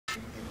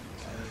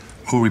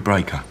Rory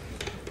Breaker.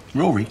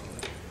 Rory?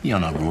 You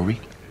know Rory.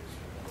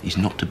 He's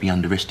not to be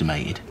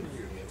underestimated.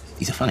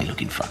 He's a funny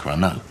looking fucker, I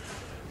know.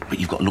 But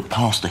you've got to look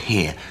past the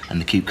hair and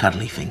the cute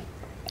cuddly thing.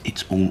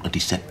 It's all a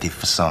deceptive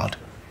facade.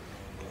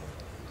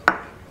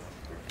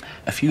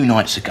 A few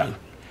nights ago,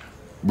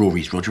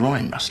 Rory's Roger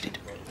iron-rusted.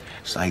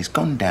 So he's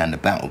gone down the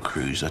battle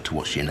cruiser to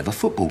watch the end of a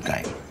football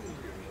game.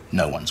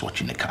 No one's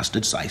watching the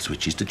custard, so he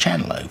switches the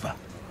channel over.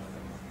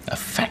 A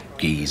fat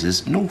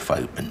geezer's north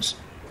opens,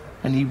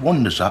 and he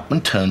wanders up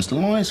and turns the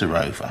Liza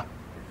over.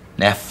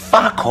 Now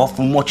fuck off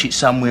and watch it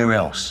somewhere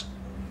else.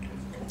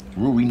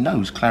 Rory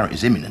knows claret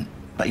is imminent,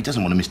 but he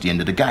doesn't want to miss the end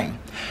of the game.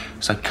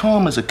 So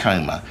calm as a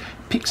coma,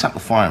 picks up a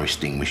fire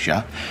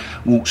extinguisher,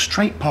 walks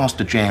straight past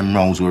the jam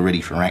rolls who are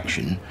ready for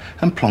action,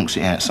 and plonks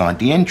it outside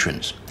the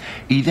entrance.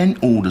 He then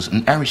orders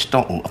an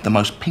Aristotle of the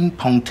most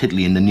ping-pong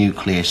tiddly in the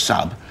nuclear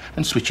sub,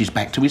 and switches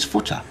back to his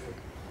footer.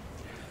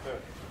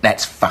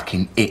 That's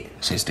fucking it,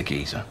 says the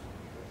geezer.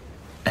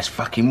 That's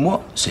fucking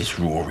what, says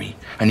Rory,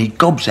 and he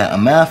gobs out a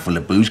mouthful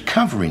of booze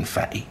covering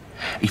Fatty.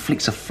 He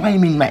flicks a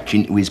flaming match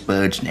into his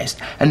bird's nest,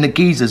 and the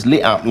geezer's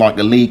lit up like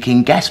a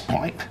leaking gas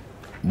pipe.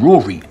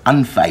 Rory,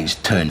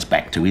 unfazed, turns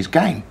back to his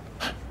game.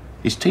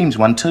 His team's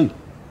won too.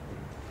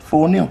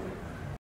 4-0.